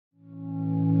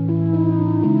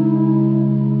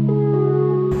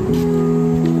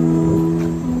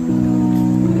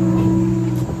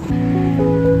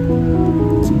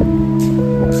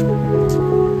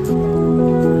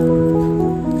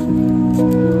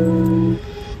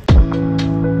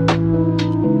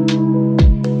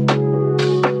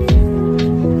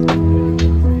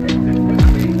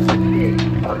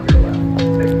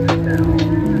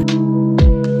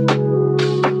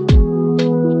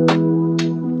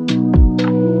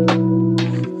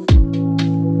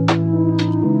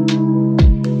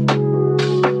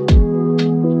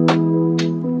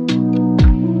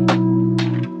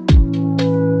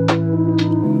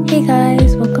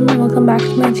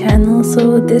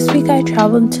this week I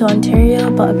traveled to Ontario,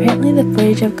 but apparently the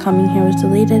footage of coming here was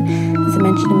deleted, as I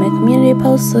mentioned in my community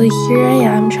post. So here I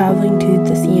am traveling to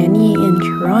the CNE in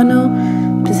Toronto,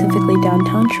 specifically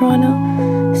downtown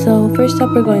Toronto. So first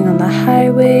up, we're going on the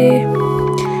highway,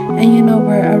 and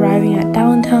we're arriving at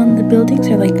downtown. The buildings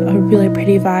are like a really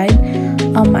pretty vibe.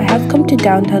 I have come to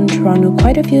downtown Toronto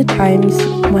quite a few times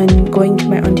when going to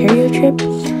my Ontario trip.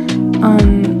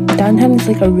 Downtown is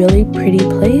like a really pretty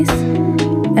place,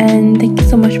 and thank you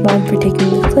so much, Mom, for taking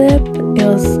the clip. It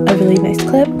was a really nice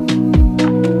clip.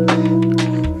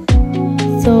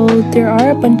 So there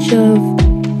are a bunch of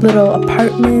little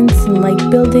apartments and like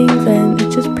buildings, and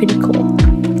it's just pretty cool.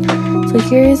 So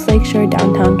here's Lakeshore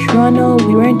downtown Toronto.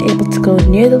 We weren't able to go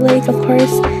near the lake, of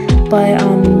course, but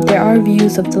there are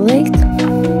views of the lake.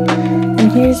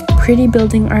 And here's pretty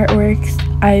building artworks.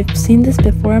 I've seen this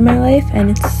before in my life, and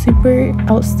it's super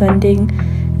outstanding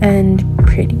and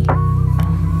pretty.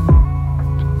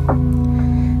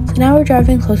 So now we're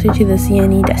driving closer to the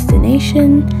CNE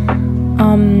destination.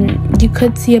 You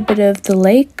could see a bit of the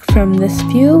lake from this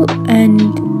view, and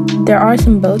there are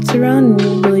some boats around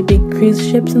and really big cruise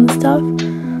ships and stuff.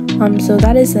 So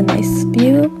that is a nice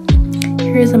view.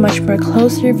 Here's a much more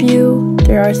closer view.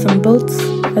 There are some boats,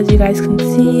 as you guys can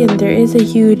see, and there is a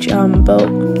huge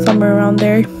boat somewhere around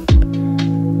there.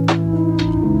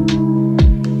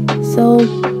 So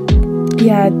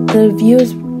yeah, the view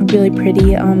is really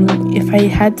pretty. If I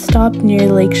had stopped near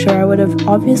Lakeshore, I would have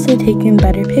obviously taken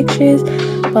better pictures,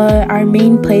 but our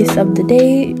main place of the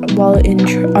day while in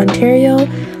Ontario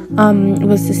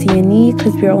was the CNE,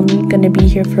 because we're only going to be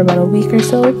here for about a week or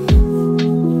so.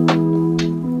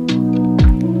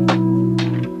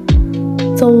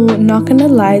 So not gonna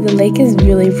lie, the lake is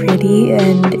really pretty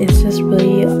and it's just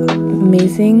really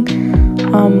amazing.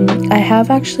 I have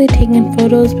actually taken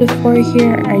photos before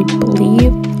here, I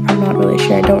believe. I'm not really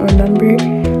sure, I don't remember.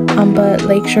 But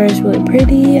Lakeshore is really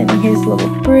pretty, and here's a little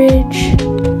bridge.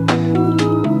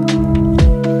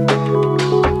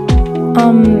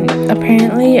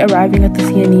 Apparently arriving at the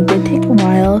CNE did take a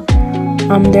while.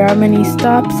 There are many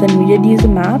stops, and we did use a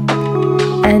map.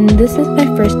 And this is my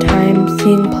first time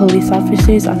seeing police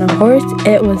officers on a horse.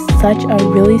 It was such a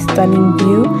really stunning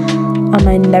view.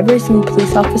 I'd never seen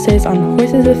police officers on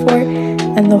horses before,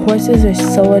 and the horses are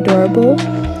so adorable,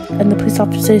 and the police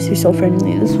officers are so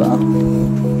friendly as well.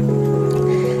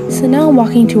 So now I'm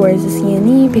walking towards the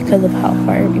CNE because of how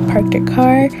far we parked our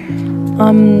car.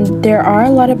 There are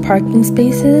a lot of parking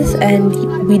spaces, and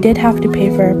we did have to pay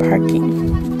for our parking.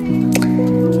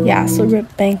 Yeah, so rip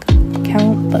bank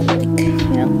account, but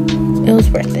it was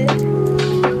worth it.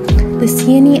 The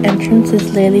CNE entrance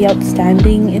is really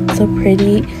outstanding. It's so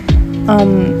pretty.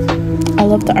 I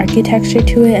love the architecture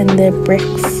to it, and the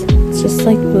bricks. It's just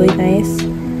like really nice.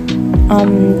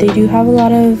 They do have a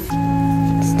lot of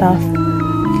stuff.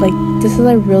 Like, this is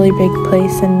a really big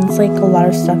place, and it's like a lot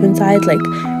of stuff inside, like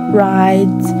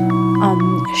rides,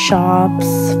 shops,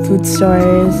 food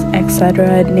stores,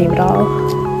 etc. Name it all.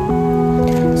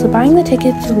 So buying the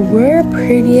tickets were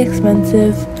pretty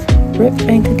expensive. RIP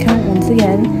bank account once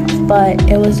again, but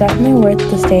it was definitely worth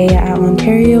the stay at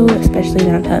Ontario, especially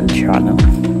downtown Toronto.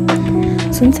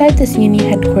 So inside the CNE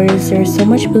headquarters, there was so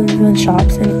much buildings and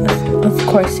shops, and of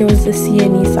course there was the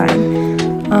CNE sign.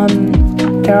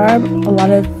 There are a lot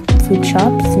of food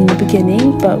shops in the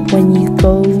beginning, but when you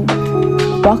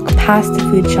walk past the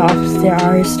food shops, there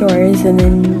are stores and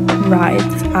then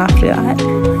rides after that.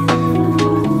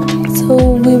 So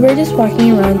we were just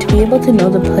walking around to be able to know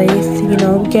the place,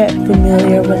 get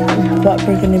familiar with what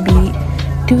we're going to be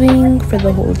doing for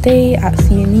the whole day at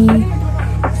CNE,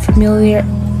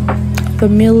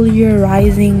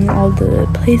 familiarizing all the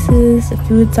places, the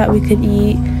foods that we could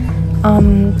eat.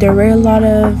 There were a lot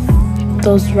of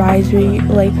those rides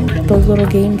where those little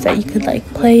games that you could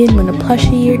play and win a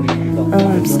plushie,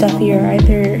 stuffy, or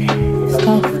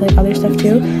other stuff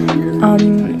too.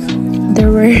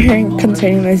 There were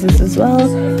concerning noises as well,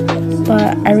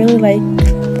 but I really like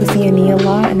the CNE a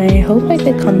lot, and I hope I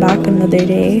could come back another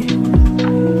day.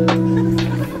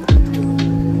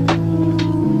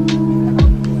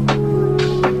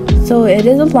 So it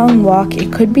is a long walk.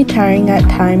 It could be tiring at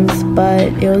times,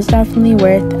 but it was definitely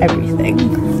worth everything.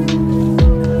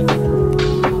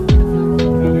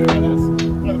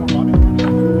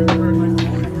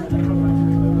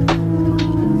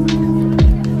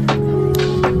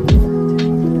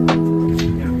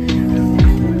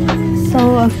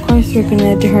 Of course, we're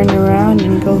gonna turn around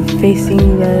and go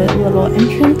facing the little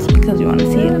entrance because we want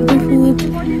to see other foods.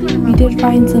 We did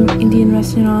find some Indian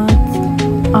restaurants,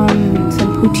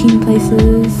 some poutine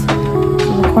places,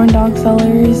 some corn dog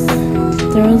sellers,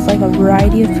 there was like a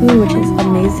variety of food, which is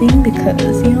amazing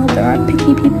because, you know, there are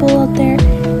picky people out there,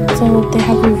 so they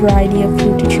have a variety of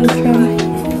food to choose from.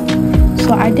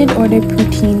 So I did order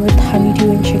poutine with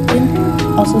honeydew and chicken,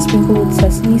 also sprinkled with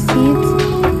sesame seeds.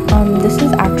 This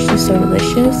is actually so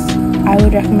delicious. I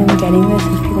would recommend getting this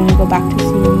if you're going to go back to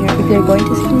CNE, or if you're going to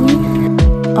CNE.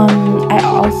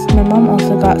 My mom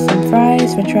also got some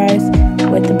french fries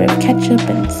with a bit of ketchup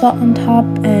and salt on top,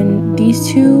 and these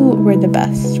two were the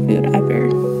best food ever.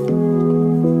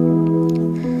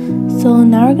 So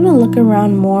now we're gonna look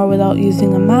around more without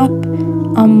using a map.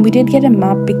 We did get a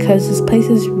map because this place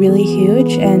is really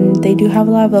huge, and they do have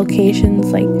a lot of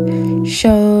locations like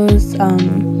shows,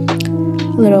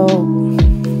 little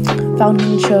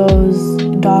fountain shows,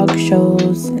 dog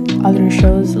shows, other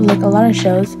shows, like a lot of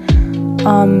shows.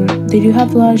 They do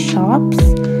have a lot of shops,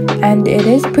 and it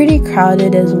is pretty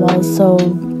crowded as well, so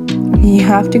you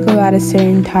have to go at a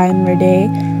certain time or day.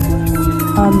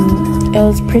 It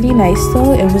was pretty nice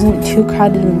though. It wasn't too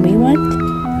crowded when we went,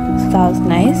 so that was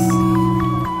nice.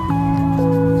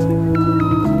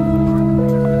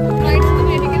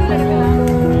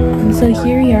 So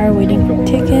here we are waiting for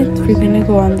tickets. We're gonna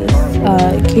go on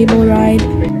this cable ride.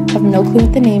 I have no clue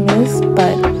what the name is,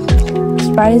 but this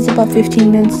ride is about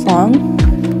 15 minutes long.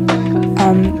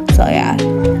 So yeah,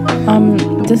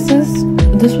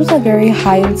 this was a very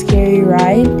high and scary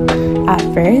ride at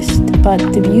first, but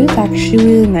the view is actually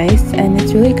really nice, and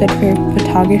it's really good for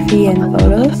photography and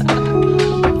photos.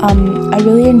 I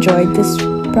really enjoyed this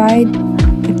ride.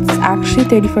 It's actually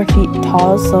 34 feet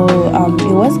tall, so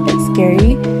it was a bit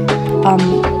scary.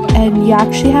 And you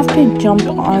actually have to jump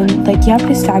on, like, you have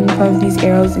to stand in front of these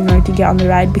arrows in order to get on the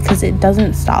ride, because it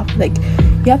doesn't stop. Like,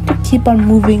 you have to keep on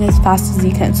moving as fast as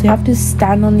you can, so you have to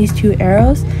stand on these two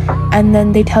arrows, and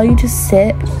then they tell you to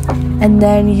sit, and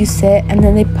then you sit, and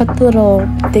then they put the little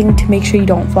thing to make sure you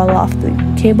don't fall off the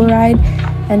cable ride,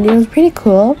 and it was pretty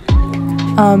cool.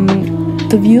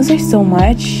 The views are so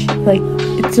much, like,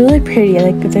 it's really pretty.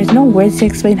 Like, there's no words to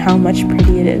explain how much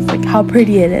pretty it is, like how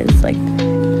pretty it is. Like,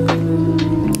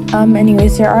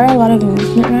 anyways, there are a lot of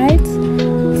amusement rides,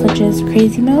 such as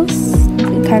Crazy Mouse. You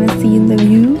can kind of see in the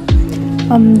view.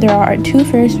 There are two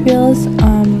Ferris wheels.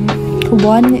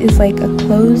 One is like a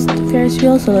closed Ferris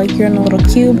wheel, so like you're in a little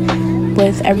cube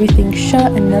with everything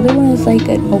shut. Another one is like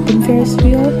an open Ferris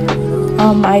wheel.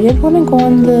 I did want to go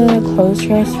on the closed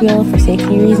Ferris wheel for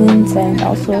safety reasons, and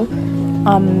also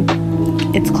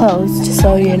it's closed,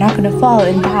 so you're not gonna fall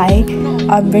and die,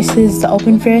 versus the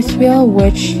open Ferris wheel,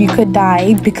 which you could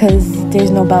die because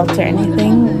there's no belts or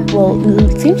anything. Well,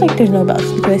 it seems like there's no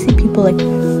belts because I see people like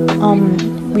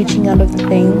reaching out of the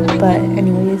thing, but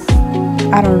anyways,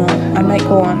 I don't know, I might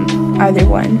go on either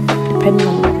one depending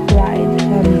on the ride,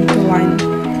 the line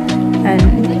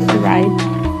and the ride.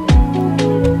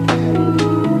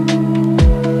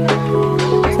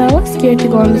 So I was scared to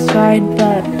go on this ride,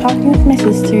 but talking with my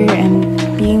sister and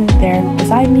being there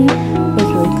beside me was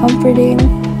really comforting.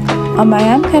 I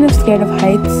am kind of scared of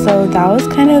heights, so that was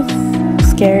kind of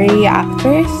scary at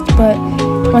first, but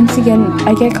once again,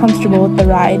 I get comfortable with the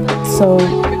ride, so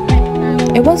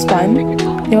it was fun.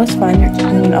 It was fun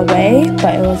in a way,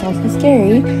 but it was also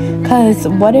scary, because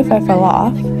what if I fell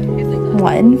off?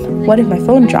 One, what if my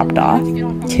phone dropped off?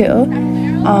 Two,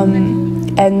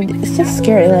 and it's just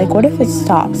scary. Like, what if it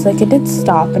stops? Like, it did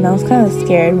stop, and I was kind of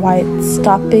scared why it's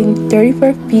stopping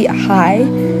 34 feet high.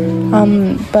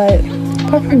 But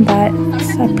apart from that,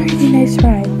 it's a pretty nice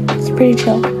ride. It's pretty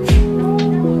chill,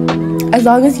 as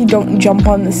long as you don't jump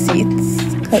on the seats,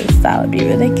 because that would be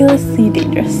ridiculously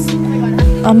dangerous.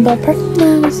 But apart from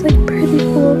that, it's like pretty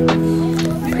cool,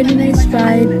 pretty nice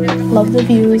ride. Love the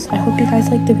views. I hope you guys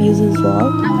like the views as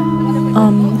well.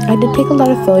 I did take a lot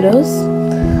of photos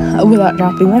without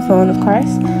dropping my phone, of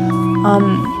course.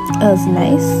 It was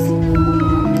nice.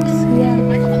 So yeah.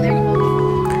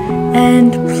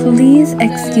 And please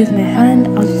excuse my hand. I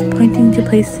was just pointing to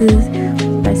places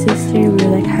with my sister. We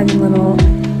were like having a little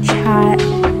chat,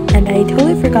 and I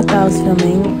totally forgot that I was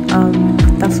filming.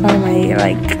 That's why my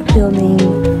like filming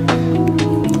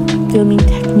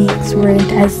techniques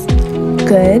weren't as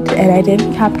good, and I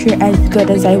didn't capture as good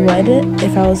as I would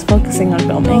if I was focusing on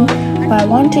filming. But I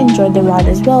wanted to enjoy the ride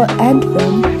as well and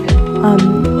film,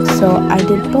 so I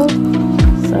did both.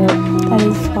 So that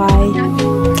is why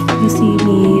you see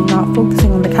me not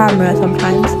focusing on the camera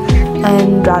sometimes,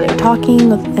 and rather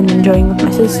talking and enjoying with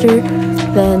my sister.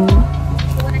 Then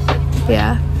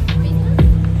yeah.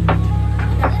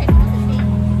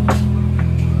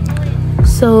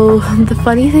 So the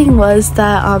funny thing was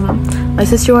that my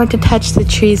sister wanted to touch the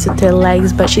trees with her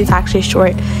legs, but she's actually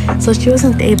short, so she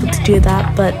wasn't able to do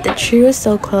that. But the tree was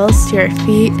so close to her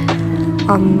feet,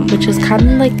 which is kind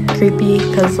of like creepy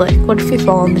because like what if we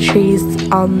fall on the trees?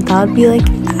 That would be like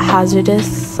hazardous,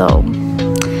 so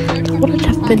that wouldn't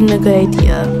have been a good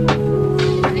idea.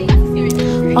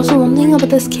 Also, one thing about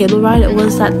this cable ride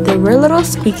was that there were little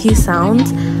squeaky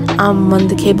sounds when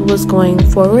the cable was going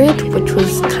forward, which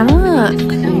was kind of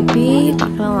creepy,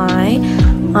 not gonna lie.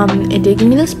 It did give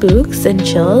me the spooks and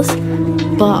chills,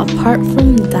 but apart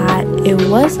from that, it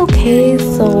was okay.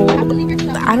 So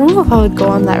I don't know if I would go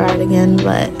on that ride again,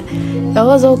 but it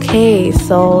was okay,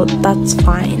 so that's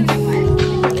fine.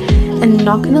 And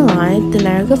not gonna lie, the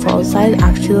Niagara Falls side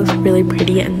actually looks really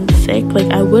pretty and sick. Like,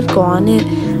 I would go on it,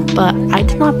 but I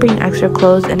did not bring extra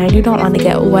clothes and I do not want to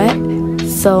get wet,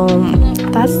 so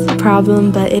that's the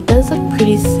problem. But it does look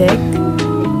pretty sick.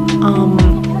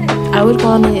 I would go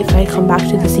on it if I come back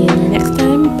to the CNE next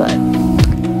time, but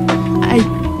I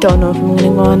don't know if I'm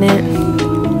gonna go on it.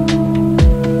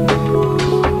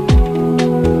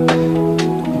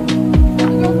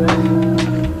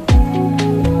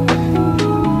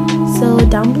 So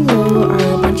down below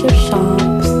are a bunch of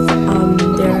shops.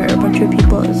 There are a bunch of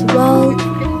people as well.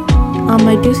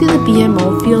 I do see the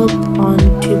BMO field on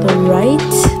to the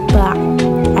right, but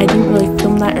I didn't really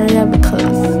film that area because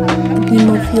the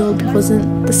BMO field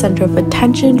wasn't the center of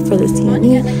attention for the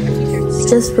CNE. It's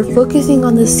just for focusing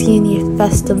on the CNE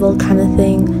festival kind of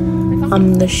thing,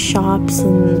 the shops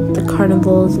and the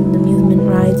carnivals and the amusement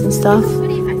rides and stuff.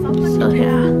 So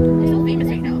yeah.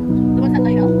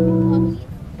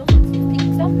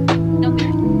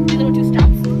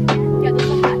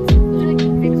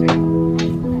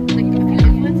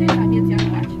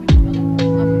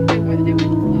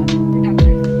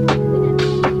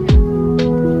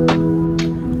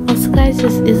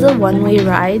 This is a one-way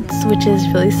ride, which is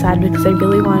really sad because I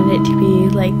really wanted it to be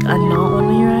like a not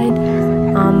one-way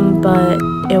ride, but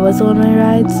it was a one-way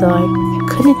ride, so I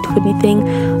couldn't do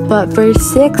anything. But for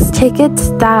 6 tickets,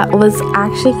 that was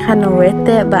actually kind of worth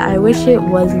it, but I wish it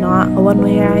was not a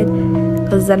one-way ride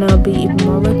because then it'll be even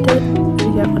more worth it, if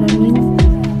you get what I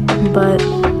mean. But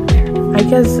I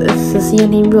guess it's the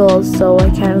CNE rules, so I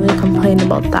can't really complain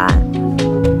about that.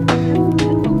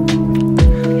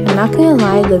 Not gonna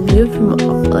lie, the view from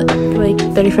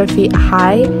like 35 feet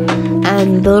high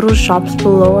and the little shops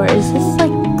below is just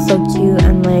like so cute,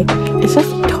 and like it's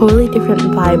just a totally different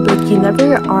vibe. Like, you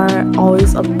never are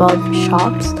always above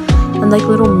shops and like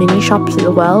little mini shops as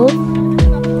well.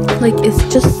 Like, it's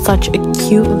just such a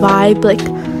cute vibe. Like,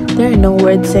 there are no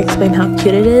words to explain how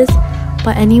cute it is.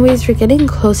 But anyways, we're getting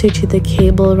closer to the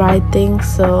cable ride thing,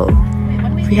 so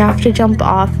we have to jump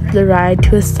off the ride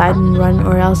to a side and run,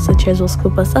 or else the chairs will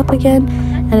scoop us up again.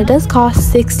 And it does cost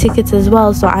 6 tickets as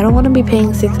well, so I don't want to be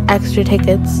paying 6 extra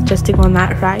tickets just to go on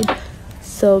that ride.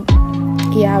 So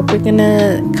yeah, we're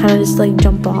gonna kind of just like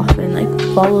jump off and like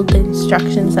follow the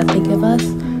instructions that they give us.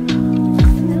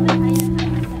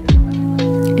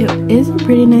 It is a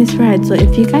pretty nice ride, so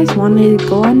if you guys wanted to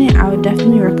go on it, I would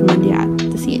definitely recommend it at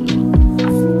the CNE.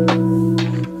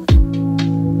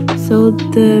 So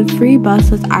the free bus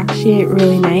was actually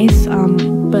really nice,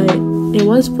 but it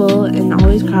was full and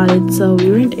always crowded, so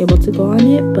we weren't able to go on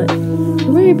it. But if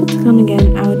we were able to come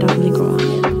again, I would definitely go on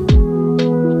it.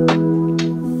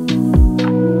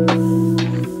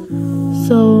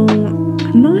 So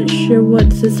I'm not sure what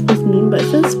this is supposed to mean, but it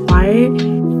says fire.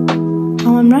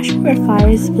 I'm not sure what fire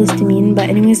is supposed to mean, but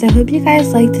anyways, I hope you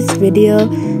guys liked this video.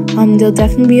 There'll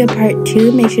definitely be a part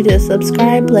 2. Make sure to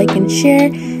subscribe, like, and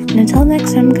share. And until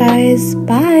next time, guys,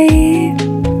 bye!